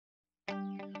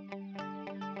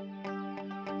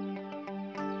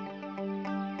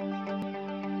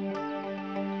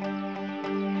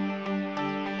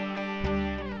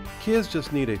Kids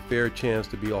just need a fair chance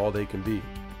to be all they can be.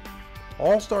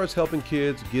 All Stars Helping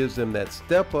Kids gives them that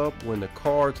step up when the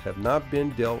cards have not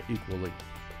been dealt equally,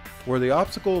 where the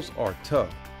obstacles are tough,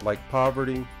 like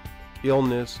poverty,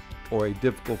 illness, or a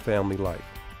difficult family life.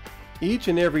 Each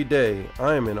and every day,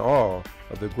 I am in awe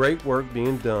of the great work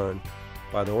being done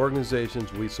by the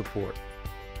organizations we support.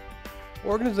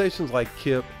 Organizations like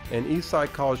KIPP and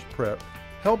Eastside College Prep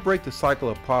help break the cycle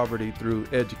of poverty through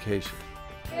education.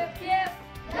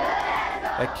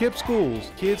 At KIPP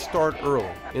schools, kids start early,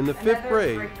 in the 5th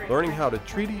grade, learning how to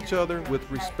treat each other with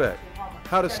respect,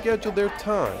 how to schedule their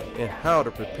time, and how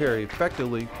to prepare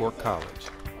effectively for college.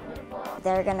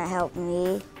 They're going to help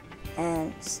me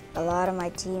and a lot of my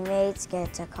teammates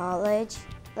get to college.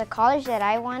 The college that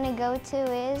I want to go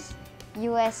to is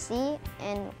USC,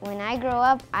 and when I grow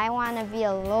up, I want to be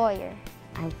a lawyer.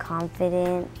 I'm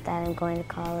confident that I'm going to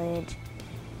college,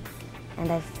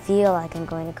 and I feel like I'm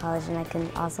going to college, and I can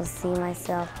also see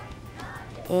myself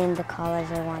in the college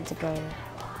I want to go to.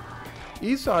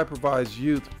 Eastside provides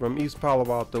youth from East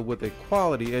Palo Alto with a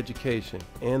quality education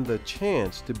and the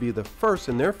chance to be the first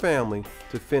in their family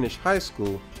to finish high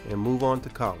school and move on to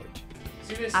college.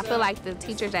 I feel like the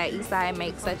teachers at Eastside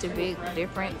make such a big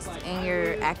difference in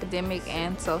your academic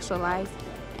and social life,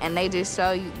 and they just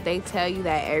show you, they tell you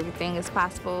that everything is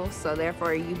possible, so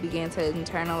therefore you begin to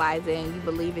internalize it and you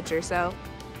believe it yourself.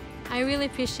 I really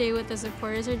appreciate what the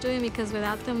supporters are doing, because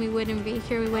without them we wouldn't be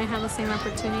here, we wouldn't have the same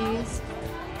opportunities.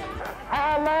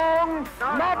 How long?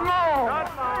 Not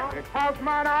long. Because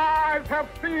mine eyes have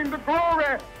seen the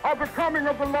glory of the coming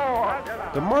of the Lord.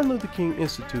 The Martin Luther King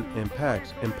Institute and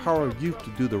PACS empower youth to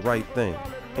do the right thing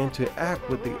and to act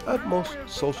with the utmost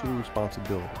social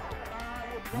responsibility.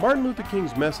 Martin Luther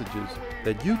King's message is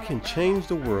that you can change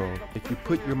the world if you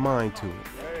put your mind to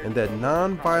it, and that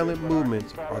nonviolent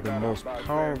movements are the most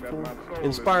powerful,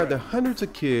 inspire the hundreds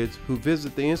of kids who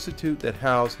visit the institute that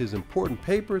house his important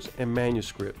papers and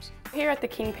manuscripts. Here at the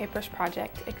King Papers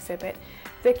Project exhibit,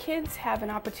 the kids have an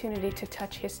opportunity to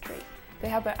touch history. They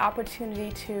have an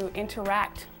opportunity to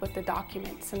interact with the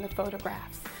documents and the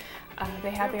photographs.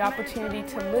 They have the opportunity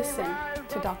to listen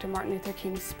to Dr. Martin Luther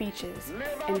King's speeches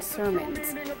and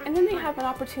sermons. And then they have an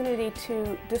opportunity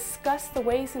to discuss the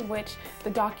ways in which the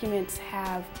documents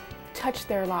have touched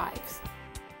their lives.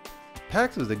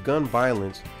 PACS is a gun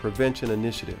violence prevention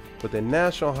initiative with a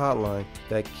national hotline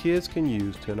that kids can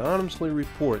use to anonymously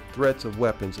report threats of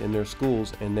weapons in their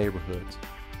schools and neighborhoods.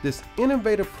 This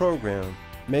innovative program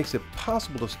makes it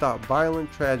possible to stop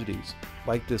violent tragedies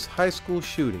like this high school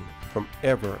shooting from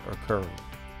ever occurring.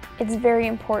 It's very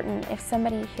important, if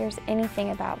somebody hears anything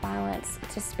about violence,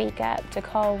 to speak up, to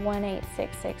call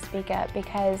 1-866-SPEAK-UP,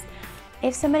 because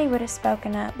if somebody would have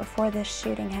spoken up before this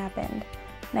shooting happened,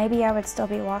 maybe I would still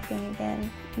be walking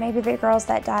again. Maybe the girls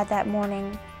that died that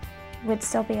morning would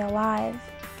still be alive,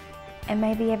 and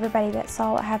maybe everybody that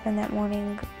saw what happened that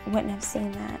morning wouldn't have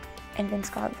seen that and been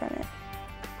scarred from it.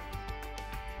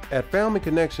 At Family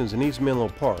Connections in East Menlo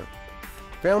Park,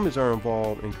 families are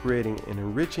involved in creating an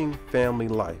enriching family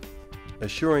life,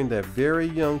 assuring that very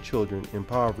young children in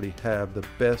poverty have the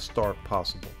best start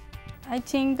possible. I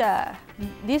think that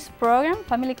this program,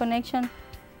 Family Connection,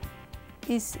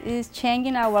 is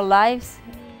changing our lives.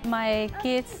 My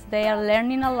kids, they are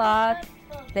learning a lot.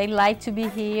 They like to be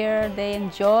here. They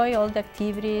enjoy all the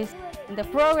activities. In the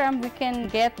program, we can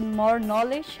get more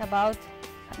knowledge about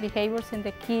behaviors in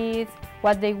the kids,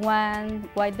 what they want,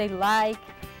 what they like,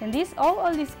 and this all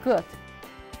is good.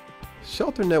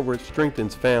 Shelter Network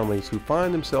strengthens families who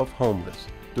find themselves homeless.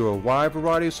 Through a wide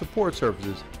variety of support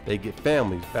services, they get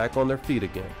families back on their feet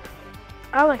again.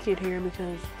 I like it here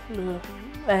because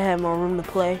I have more room to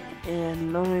play,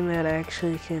 and knowing that I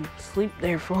actually can sleep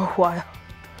there for a while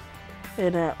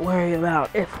and not worry about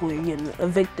if we get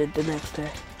evicted the next day.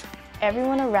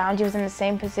 Everyone around you is in the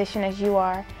same position as you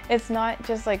are. It's not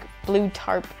just like blue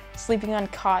tarp sleeping on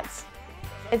cots.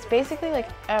 It's basically like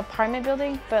an apartment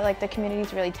building, but like the community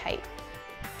is really tight.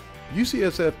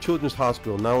 UCSF Children's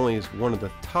Hospital not only is one of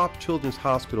the top children's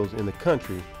hospitals in the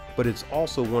country, but it's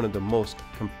also one of the most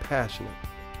compassionate.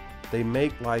 They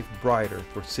make life brighter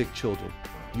for sick children,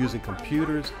 using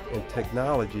computers and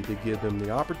technology to give them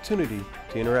the opportunity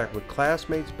to interact with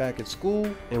classmates back at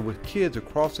school and with kids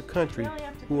across the country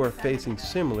who are facing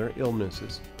similar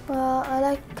illnesses. Well, I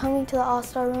like coming to the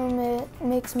All-Star Room. It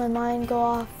makes my mind go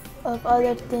off of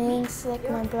other things like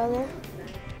my brother.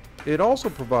 It also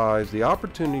provides the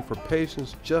opportunity for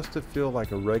patients just to feel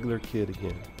like a regular kid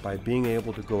again by being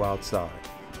able to go outside.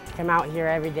 To come out here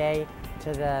every day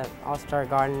to the All-Star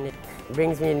Garden, it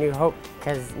brings me a new hope,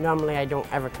 because normally I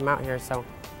don't ever come out here, so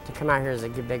to come out here is a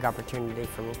big opportunity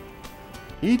for me.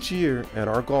 Each year at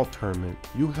our golf tournament,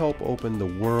 you help open the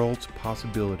world's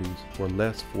possibilities for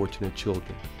less fortunate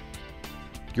children.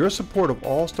 Your support of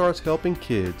All Stars Helping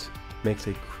Kids makes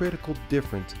a critical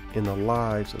difference in the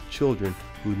lives of children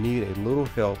who need a little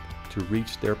help to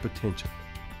reach their potential.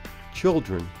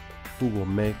 Children who will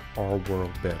make our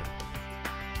world better.